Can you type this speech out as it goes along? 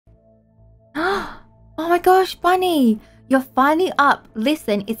my gosh, Bunny. You're finally up.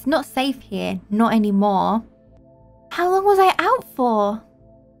 Listen, it's not safe here. Not anymore. How long was I out for?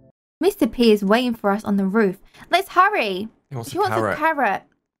 Mr. P is waiting for us on the roof. Let's hurry. She wants a carrot.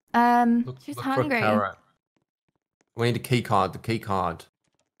 She's hungry. We need a key card. The key card.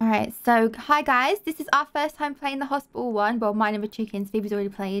 All right. So, hi guys. This is our first time playing the hospital one. Well, mine and the chickens. Phoebe's already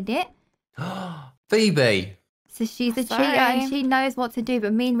played it. Phoebe. So she's a cheater and she knows what to do,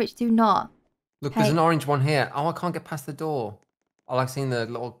 but me and Rich do not. Look, there's an orange one here. Oh, I can't get past the door. I like seeing the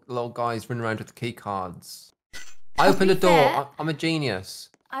little guys running around with the key cards. I opened the door. I'm a genius.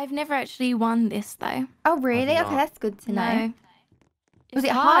 I've never actually won this though. Oh, really? Okay, that's good to know. No. Was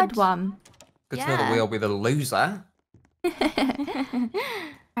it a hard one? Good to know that we'll be the loser.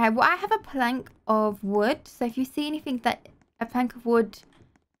 Alright, well, I have a plank of wood. So if you see anything that a plank of wood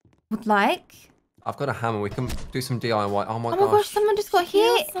would like. I've got a hammer. We can do some DIY. Oh my gosh, someone just got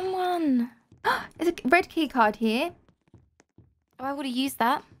hit. Someone. There's a red key card here. Oh, I would have used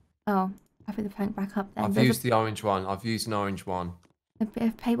that. Oh, I put the plank back up then. I've used the orange one. I've used an orange one. A bit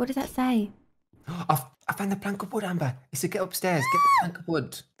of paper. What does that say? I found the plank of wood, Amber. It's to get upstairs. Get the plank of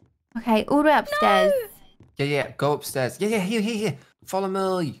wood. Okay, all the way upstairs. No. Yeah. Go upstairs. Yeah. Here. Follow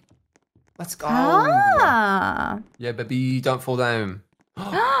me. Let's go. Ah. Yeah, baby. Don't fall down.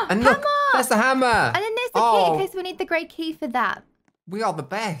 And look, there's the hammer. And then there's the key in case we need the grey key for that. We are the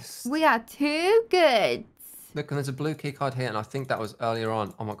best. We are too good. Look, and there's a blue key card here, and I think that was earlier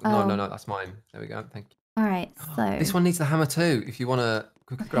on. Oh my god, no, that's mine. There we go. Thank you. All right, so this one needs the hammer too. If you want to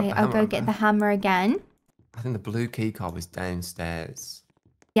grab the hammer. I'll go get the hammer again. I think the blue key card was downstairs.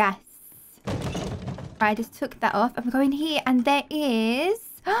 Yes. Right, I just took that off. I'm going here, and there is.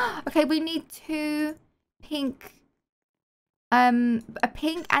 Okay, we need two pink. A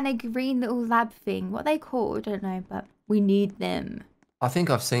pink and a green little lab thing. What are they called? I don't know, but we need them. I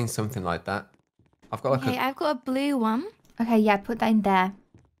think I've seen something like that. I've got like I've got a blue one. Okay, yeah, put that in there.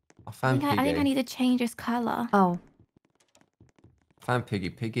 I found Piggy. I think I need to change this colour. Oh. I found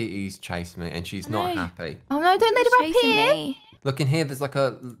Piggy. Piggy is chasing me and she's not happy. Oh no, don't let her up here. Look in here, there's like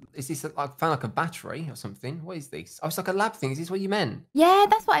a... Is this... I found like a battery or something. What is this? Oh, it's like a lab thing. Is this what you meant? Yeah,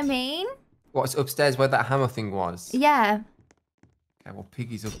 that's what I mean. What's upstairs where that hammer thing was? Yeah. Okay, well,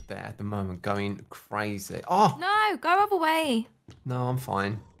 Piggy's up there at the moment going crazy. Oh! No, go other way. No, I'm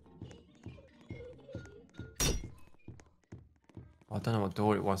fine. I don't know what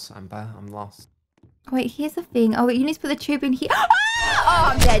door it was, Amber. I'm lost. Wait, here's the thing. Oh, wait, you need to put the tube in here.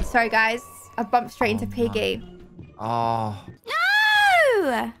 Oh, I'm dead. Sorry, guys. I bumped straight into Piggy. No. Oh.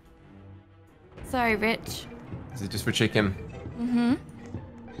 No! Sorry, Rich. Is it just for chicken? Mm-hmm.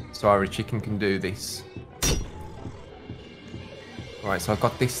 Sorry, chicken can do this. Right, so I've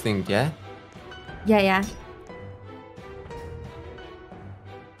got this thing, yeah? Yeah.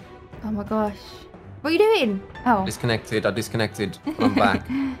 Oh my gosh. What are you doing? Oh. Disconnected. I disconnected. I'm back.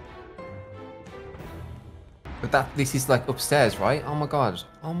 But this is like upstairs, right? Oh my god.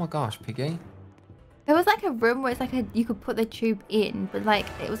 Oh my gosh, Piggy. There was like a room where it's like you could put the tube in, but like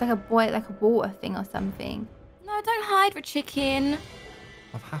it was like a water thing or something. No, don't hide for chicken.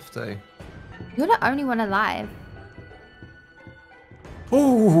 I have to. You're the only one alive.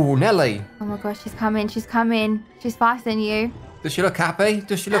 Oh, Nelly. Oh my gosh, she's coming. She's faster than you. Does she look happy?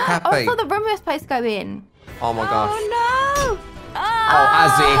 Does she look happy? Oh, I thought the room we were supposed to go in. Oh my gosh. Oh no! Oh,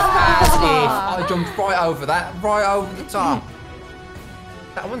 as if. I jumped right over that. Right over the top.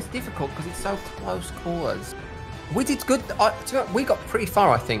 That one's difficult because it's so close quarters. We did good. We got pretty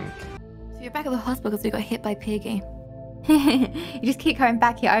far, I think. So you're back at the hospital because we got hit by Piggy. You just keep coming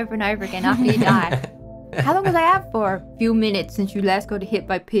back here over and over again after you die. How long was I out for? A few minutes since you last got hit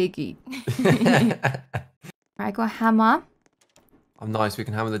by Piggy. Right, I got a hammer. Oh, nice. We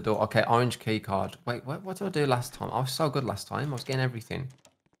can hammer the door. Okay, orange key card. Wait, what did I do last time? I was so good last time. I was getting everything.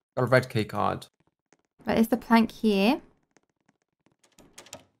 Got a red key card. Right, there's the plank here.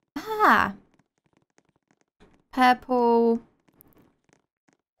 Ah. Purple.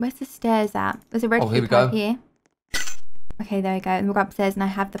 Where's the stairs at? There's a red key card here. Okay, there we go. And we'll go upstairs and I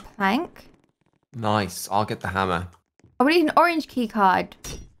have the plank. Nice. I'll get the hammer. Oh, we need an orange key card.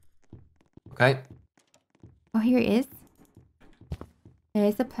 Okay. Oh, here it is.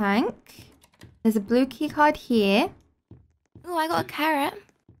 There's the plank. There's a blue key card here. Oh, I got a carrot.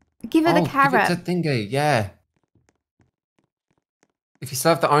 Give her the carrot. Give it to Thingy, yeah. If you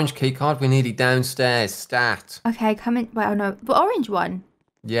still have the orange key card, we need it downstairs. Stat. Okay, come in. Wait, oh no. The orange one?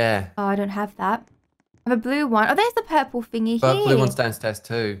 Yeah. Oh, I don't have that. have a blue one. Oh, there's the purple thingy But here. blue one's downstairs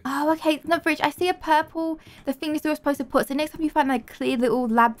too. Oh, okay. No, Bridge, I see a purple, the things you're supposed to put. So next time you find like clear little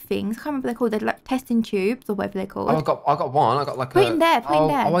lab things, I can't remember what they're called. They're like testing tubes or whatever they're called. Oh, I got one. I got like Put it in there, put it in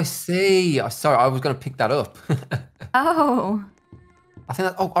there. Oh, I see. Sorry, I was going to pick that up. Oh. I think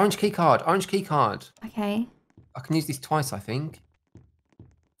that, oh, orange key card. Orange key card. Okay. I can use this twice, I think.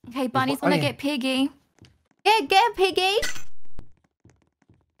 Okay, Bunny's gonna get Piggy. Yeah, get a Piggy.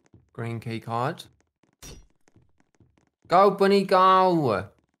 Green key card. Go, Bunny, go.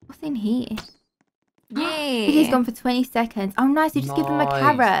 What's in here? Yeah. Piggy's gone for 20 seconds. Oh, nice. You just give him a Nice.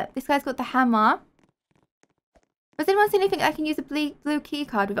 carrot. This guy's got the hammer. Has anyone seen anything I can use a blue key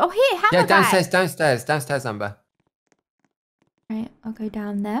card with? Oh, here, hammer Yeah, guy. downstairs, Amber. Right, I'll go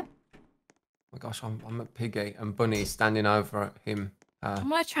down there. Oh my gosh, I'm at Piggy and Bunny's standing over at him. I'm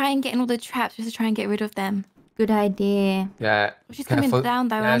gonna try and get in all the traps just to try and get rid of them. Good idea. Yeah. She's careful. coming down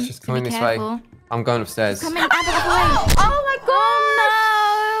though. Yeah, she's coming this way. I'm going upstairs. She's coming out of the way. Oh my god!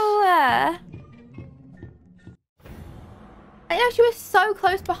 Oh I know she was so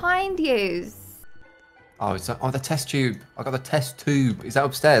close behind you. Oh, the test tube. I got the test tube. Is that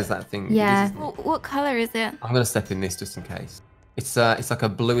upstairs? That thing? Yeah. It is, isn't it? What colour is it? I'm gonna step in this just in case. It's like a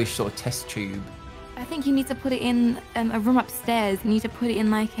bluish sort of test tube. I think you need to put it in a room upstairs. You need to put it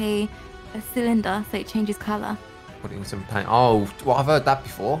in like a cylinder so it changes colour. Put it in some paint. Oh, well, I've heard that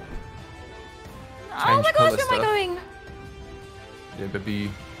before. Oh my gosh, colour where am I stuff. going? Yeah,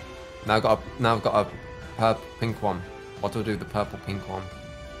 baby. Now I've got a purple pink one. What do I do with the purple pink one?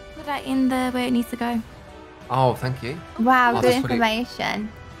 Put that in there where it needs to go. Oh, thank you. Wow, I'll good just put it-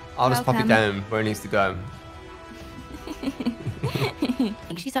 information. I'll just pop it Welcome. down where it needs to go. I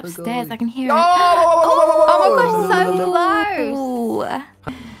think she's upstairs. I can hear Oh, her. Oh my gosh, so close.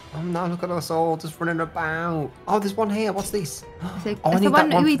 Ooh. Oh no, look at us all just running about. Oh, there's one here. What's this? So, Oh, I it's need the that one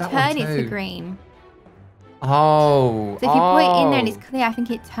one we for that one turn it to too. green. Oh. So if you put it in there and oh. it's clear, I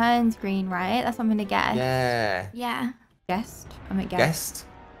think it turns green, right? That's what I'm gonna guess. Yeah. Yeah. Guessed. I'm gonna guess. Guessed?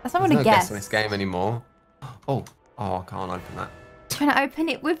 That's what I'm There's gonna no guess. guess in this game anymore. Oh. Oh, I can't open that. Trying to open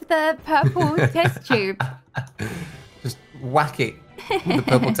it with the purple test tube. Just whack it with the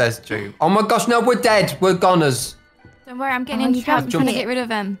purple test tube. Oh my gosh, no, we're dead. We're goners. Don't worry, I'm getting Oh, in you traps. can't I'm trying to see it. get rid of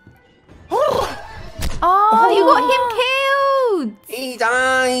them. Oh, you got him killed! He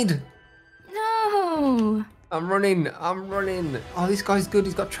died. No. I'm running. Oh, this guy's good.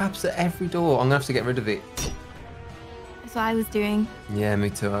 He's got traps at every door. I'm gonna have to get rid of it. That's what I was doing. Yeah, me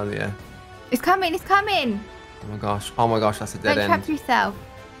too earlier. It's coming, it's coming! Oh my gosh, that's a dead Don't end. trap yourself.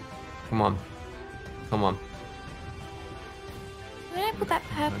 Come on. Where did I put that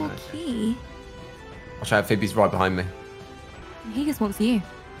purple key? Watch out, Phoebe's right behind me. He just wants you.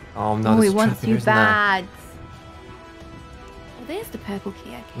 Oh no, Oh, there's he a wants trap here, you isn't there? bad. Oh, there's the purple key.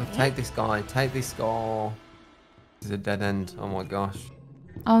 Okay. Look, take this guy. Take this guy. This is a dead end. Oh my gosh.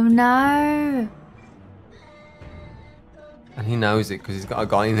 Oh no! And he knows it because he's got a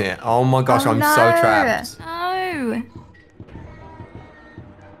guy in here. Oh my gosh, Oh, I'm no. so trapped. No.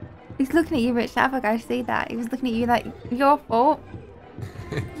 He's looking at you, Rich. That other guy see that. He was looking at you like, your fault.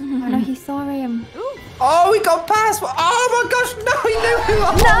 Oh no, he saw him. Oh, he got past. Oh my gosh, no, he knew who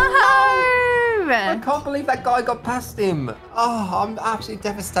I was. No! I can't believe that guy got past him. Oh, I'm absolutely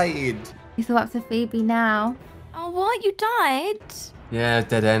devastated. He's all up to Phoebe now. Oh, what? You died? Yeah,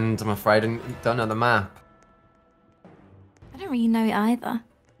 dead end, I'm afraid. And you don't know the map. I don't really know it either.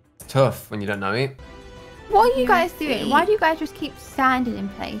 It's tough when you don't know it. What are you Yeah, guys I doing? see. Why do you guys just keep standing in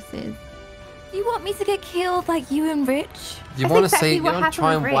places? Do you want me to get killed like you and Rich? You That's want to exactly see, what you want happened to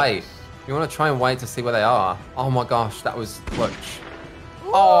try and with wait. Rich. You want to try and wait to see where they are. Oh my gosh, that was clutch.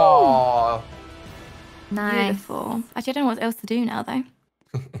 Ooh. Oh. Nice. Beautiful. Actually, I don't know what else to do now, though.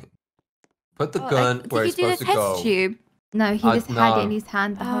 Put the Oh, gun like, where did it's you do supposed the to test go. tube? No, he just had no. it in his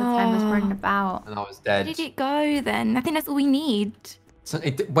hand the whole time. Was Oh. running about. And I was Where dead. did it go then? I think that's all we need. So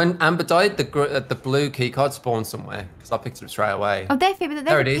when Amber died, the blue key card spawned somewhere because I picked it up straight away. Oh, there, Phoebe. There's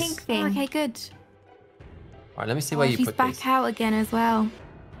There a it is. pink Oh, thing. okay, good. All right, let me see Oh, where you she's put back this. out again as well.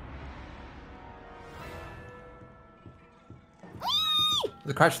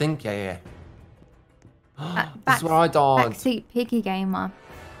 The crouch thing? Yeah. This is Back- where I died. Backseat Piggy gamer.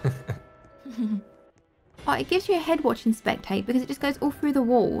 Oh, it gives you a head watch and spectate because it just goes all through the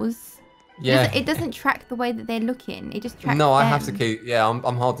walls. Yeah. It doesn't track the way that they're looking. It just tracks No, I have to them. keep. Yeah, I'm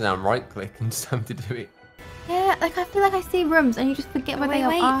holding down right click and just having to do it. Yeah, like I feel like I see rooms and you just forget what Wait, they are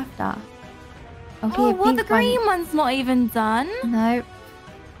wait. after. Oh, here, what? The pink one. green one's not even done? No.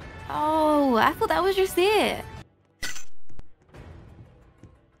 Oh, I thought that was just it.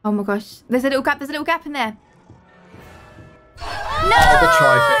 Oh my gosh. There's a little gap. There's a little gap in there. Oh, good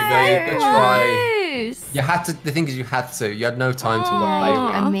try, Phoebe. Good try. close. You had to. The thing is, you had to. You had no time to Yeah,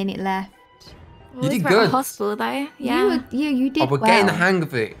 play. a minute left. Well, You did we're at a good. hospital though. Yeah. You did We're well. getting the hang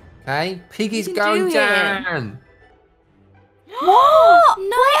of it. Okay, Piggy's can going do it. down. What? No,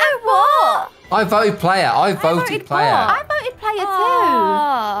 Player what? I voted player. I voted player. I voted player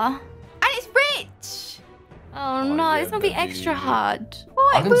Oh. too. And it's rich. Oh Oh, no, yeah, it's gonna be baby. extra hard.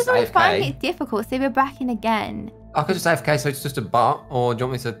 What? I It can was always save, finding okay. it difficult, so we're back in again. I could just say, okay, so it's just a bot, or do you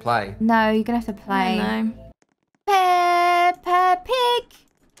want me to play? No, you're gonna have to play. I know. Peppa Pig.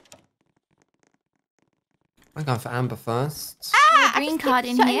 I'm going for Amber first. Ah, green I just card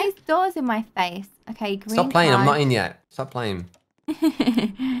keep in shutting here. these doors in my face. Okay, green Stop playing. I'm card. not in yet. Stop playing.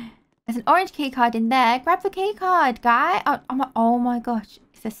 There's an orange key card in there. Grab the key card, guy. Oh my gosh.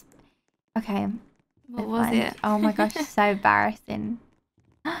 It's just... Okay. What it's was fine. it? Oh my gosh, so embarrassing.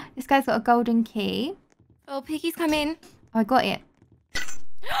 This guy's got a golden key. Oh, Piggy's come in. Oh, I got it.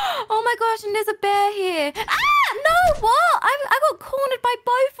 Oh my gosh, and there's a bear here. Ah, no, what? I got cornered by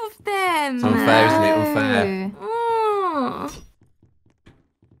both of them. It's unfair, isn't it? Unfair. Oh. Mm.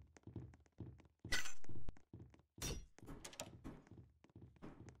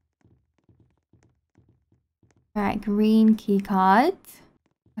 Right, green key card.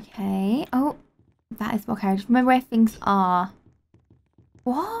 Okay. Oh, that is okay. Just remember where things are.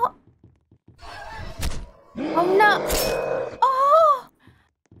 What? Oh no! Oh,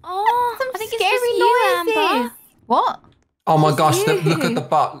 Oh, some I think scary it's just you, noises. Amber. What? Oh my It's gosh, you. look at the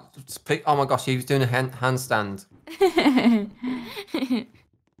bot. Oh my gosh, he was doing a handstand.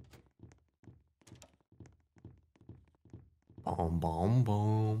 Boom, boom,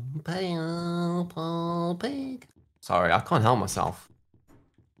 boom. Purple pig. Sorry, I can't help myself.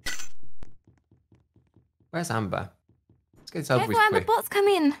 Where's Amber? Let's get this over Careful, with Amber, quick. bots come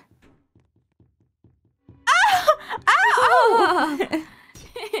in. Ow! Oh.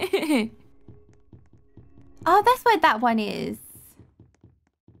 Oh, that's where that one is.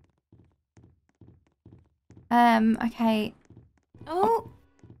 Okay. Oh,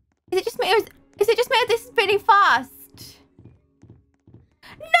 Is it just me? Or is it just me? Or this is pretty fast.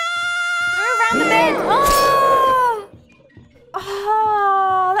 No! around the bed. Oh,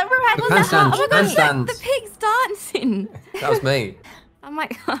 Oh, that room had The handstand, oh my gosh, handstand. the pig's dancing. That was me. Oh my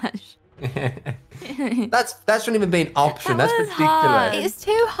gosh. That shouldn't even be an option. That That's was ridiculous. hard. It's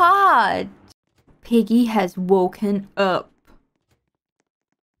too hard. Piggy has woken up.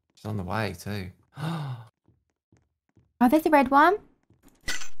 She's on the way too. Oh, there's a red one.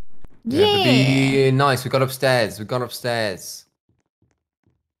 Yeah. Nice. We got upstairs. We got upstairs.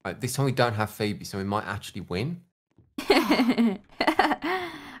 Right, this time we don't have Phoebe, so we might actually win. And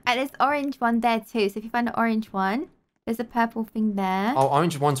there's orange one there too. So if you find an orange one, there's a purple thing there. Oh,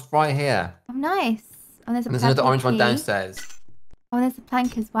 orange one's right here. Oh, nice. And there's a And there's another purple orange one key. downstairs. Oh, there's a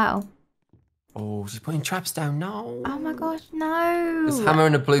plank as well. Oh, she's putting traps down. No. Oh my gosh, no. There's hammer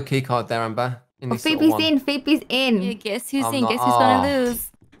and a blue key card there, Amber. In Oh, this little Phoebe's one. in. Phoebe's in. Yeah, guess who's I'm in? not- Guess who's gonna oh. lose?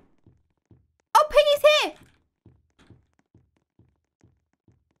 Oh, Piggy's here.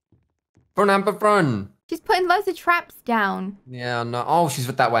 Run, Amber, run. She's putting loads of traps down. Yeah, no. Oh, she's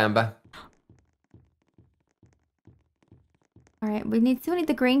that way, Amber. All right, still need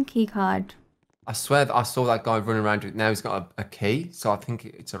the green key card. I swear that I saw that guy running around. Now he's got a key, so I think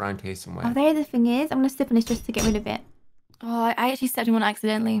it's around here somewhere. Oh, there the thing is. I'm going to step on this just to get rid of it. Oh, I actually stepped in one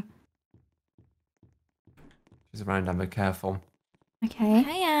accidentally. She's around, Amber. Careful. Okay.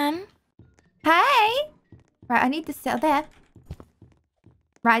 Hey, Anne. Hey! Right, I need to settle there.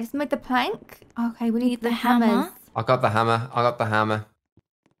 Right, I just made the plank. Okay, we need the hammer. hammers. I got the hammer. I got the hammer.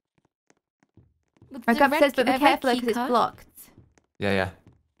 With I the go red upstairs, but be red careful key because it's card. blocked. Yeah, yeah.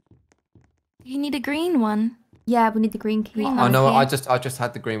 You need a green one. Yeah, we need the green key. Green I one. know. Okay. I just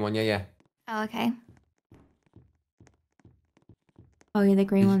had the green one. Yeah, yeah. Oh, okay. Oh, yeah, the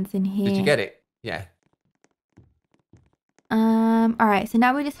green one's in here. Did you get it? Yeah. All right, so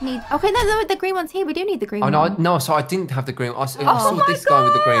now we just need... Okay, no, the green one's here. We do need the green Oh one. no, no. So I didn't have the green one. I Oh saw my this guy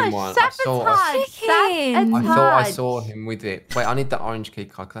with the green gosh, one. Sabotage! Chicken. I thought I Sabotage. saw him with it. Wait, I need the orange key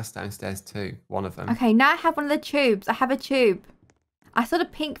card because that's downstairs too. One of them. Okay, now I have one of the tubes. I have a tube. I saw the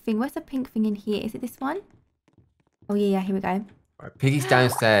pink thing. Where's the pink thing in here? Is it this one? Oh, yeah, here we go. Right, Piggy's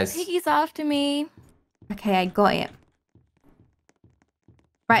downstairs. Piggy's after me. Okay, I got it.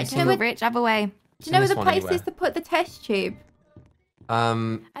 Right, do you know where, Rich, have a way. do you know where this the one place anywhere. is to put the test tube? I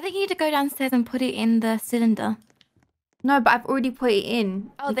think you need to go downstairs and put it in the cylinder. No, but I've already put it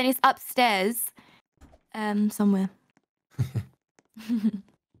in. Oh, then it's upstairs. Somewhere.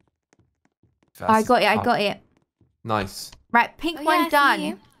 I got it, I got it. Nice. Right, pink Oh, one yeah, I see done.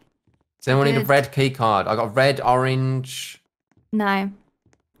 you. Does anyone need a Good. red key card? I got red, orange. No.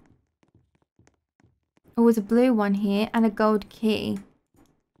 Oh, there's a blue one here and a gold key.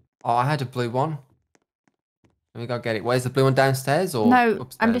 Oh, I had a blue one. Let me go get it. Where's the blue one, downstairs or No,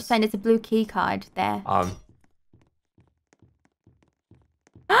 upstairs? I'm just saying there's a blue key card there.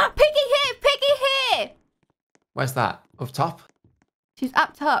 Piggy here! Piggy here! Where's that? Up top? She's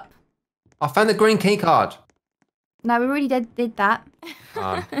up top. I found the green key card. No, we already did that.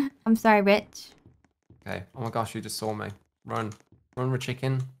 I'm sorry, Rich. Okay. Oh my gosh, you just saw me. Run. Run,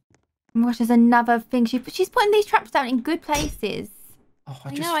 chicken. Oh my gosh, there's another thing. She's putting these traps down in good places. Oh,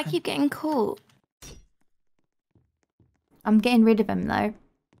 I know, I keep getting caught. I'm getting rid of them, though.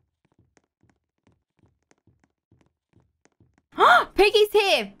 Piggy's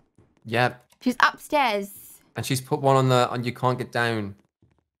here! Yep. She's upstairs. And she's put one on you can't get down.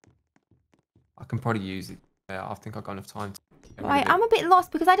 I can probably use it. Yeah, I think I've got enough time to get rid Right, of it. I'm a bit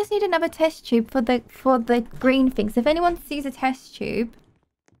lost because I just need another test tube for the green thing. So if anyone sees a test tube...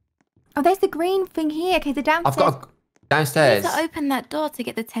 Oh, there's the green thing here. Okay, the downstairs... I've got downstairs. You need to open that door to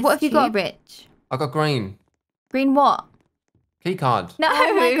get the test What have you got, tube. Rich? I got green. Green what? Key card. No.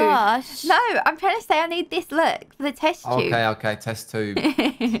 Oh my gosh. No, I'm trying to say I need this, look, for the test tube. Okay, test tube.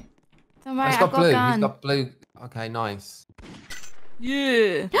 Don't worry, He's I've got got blue. a gun. He's got blue. Okay, nice.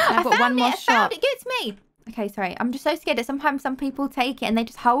 Yeah. I I've got one more I shot. found it. Give it to me. Okay, sorry. I'm just so scared that sometimes some people take it and they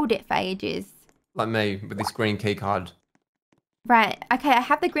just hold it for ages. Like me with this green key card. Right. Okay, I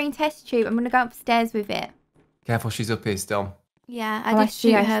have the green test tube. I'm going to go upstairs with it. Careful, she's up here still. Yeah, Oh, I I did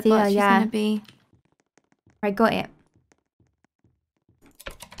see shoot her, her, see but her, she's yeah. gonna be. Right, got it.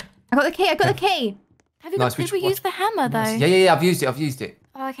 I got the key. I got the key. Have you Nice, got? Did we use the hammer though? Yeah. I've used it.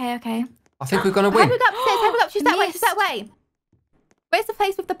 Oh, okay. I think we're gonna How win. do we go upstairs? How do we go up? She's that way. She's Missed. that way. Where's the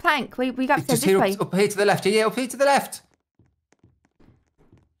place with the plank? We go It's upstairs just this here, way. up here to the left. Yeah, up here to the left.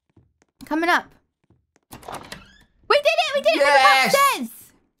 Coming up. We did it! We did it! Yes! We're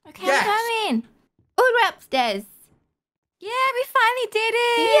upstairs! Okay, Yes. I'm coming. All the way upstairs. Yeah, we finally did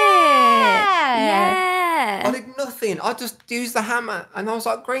it. Yeah! Yeah. I did nothing. I just used the hammer, and I was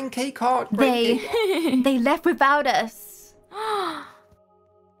like, green key card. They left without us.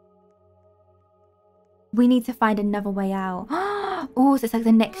 We need to find another way out. Oh, so it's like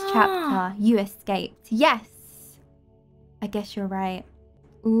the next chapter. You escaped. Yes. I guess you're right.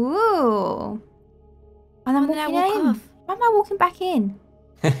 Ooh. And I'm Why did I walking walk in. off? Why am I walking back in?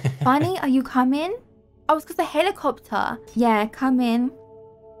 Bunny, are you coming? Oh, it's because the helicopter. Yeah, come in.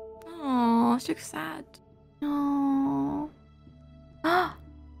 Oh, she looks sad. No.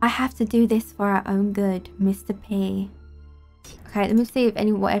 I have to do this for our own good, Mr. P. Okay, let me see if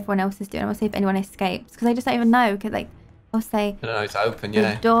what everyone else is doing. I want to see if anyone escapes because I just don't even know. Cause like, I'll say I don't know, it's open, the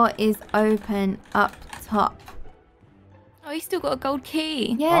yeah. door is open up top. Oh, you still got a gold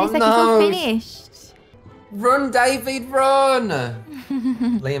key. Yeah, Oh, it's like it's all no. finished. Run, David, run!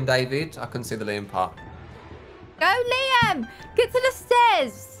 Liam, David. I couldn't see the Liam part. Go, Liam! Get to the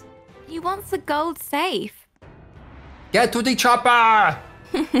stairs. He wants a gold safe. Get to the chopper!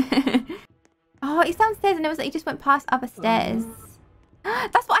 Oh, he's downstairs and it was like he just went past other stairs.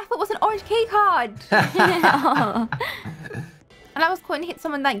 That's what I thought was an orange key card. Oh. And I was caught and hit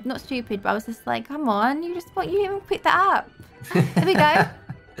someone like not stupid, but I was just like, come on, you didn't even pick that up. There we go.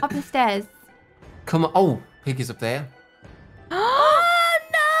 Up the stairs. Come on. Oh, Piggy's up there. Oh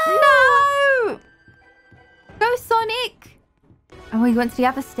no! No! Go, Sonic! Oh, he went to the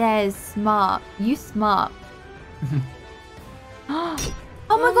other stairs. Smart. You smart. Oh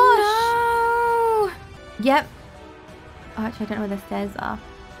my gosh! Yep. Oh, actually, I don't know where the stairs are.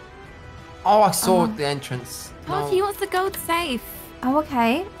 Oh, I saw the entrance. Oh, No. he wants the gold safe. Oh,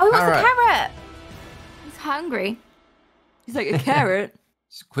 okay. Oh, he wants a Carrot. carrot. He's hungry. He's like a carrot.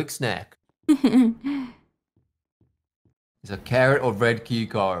 It's a quick snack. It's a carrot or red key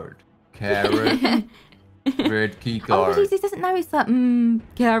card. Carrot, red key Oh, card. geez, he doesn't know. He's like,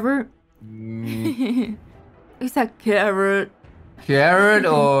 carrot. Mm, He's like, carrot. carrot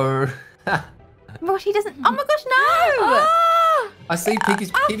or... Oh my gosh, he doesn't. Oh my gosh, no! Oh! I see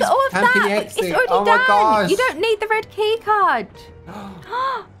Piggy's After all of camping the that, it's exit. already Oh done. my gosh. You don't need the red key card.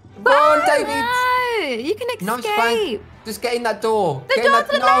 Run, David. No, you can escape. No, it's fine. Just get in that door. The Get in door that...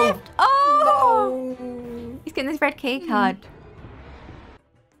 to the no. left. Oh! No. He's getting this red key card.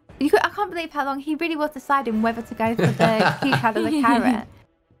 I can't believe how long he really was deciding whether to go for the key card or the carrot.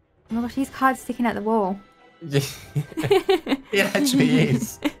 Oh my gosh, these cards sticking out the wall. It actually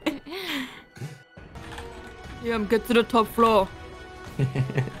is. Yeah, get to the top floor.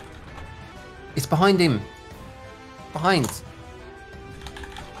 It's behind him. Behind.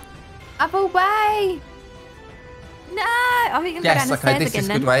 Other way. No! I think you're going to go Yes, down the okay, stairs this again is a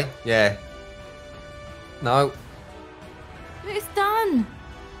then. good way. Yeah. No. It's done.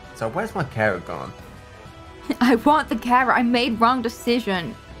 So where's my carrot gone? I want the carrot. I made wrong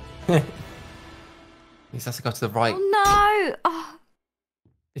decision. He has to go to the right. Oh no! Oh.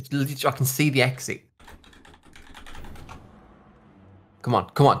 It's literally, I can see the exit. Come on,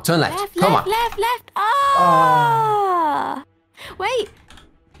 come on, turn left. Left, Come left, on. left. Oh! Wait.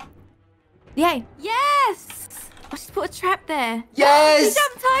 Yay. Yes! I just put a trap there. Yes! He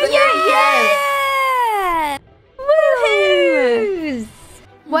jumped over. Yes! Yeah! Woohoo!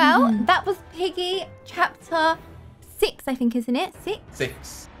 Well, that was Piggy chapter 6, I think, isn't it? 6?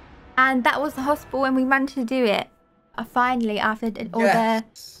 6. And that was the hospital when we managed to do it. Finally, after all the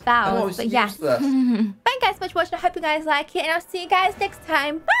battles. But yes. Thank you guys so much for watching. I hope you guys like it. And I'll see you guys next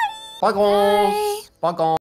time. Bye! Bye, guys. Bye, guys.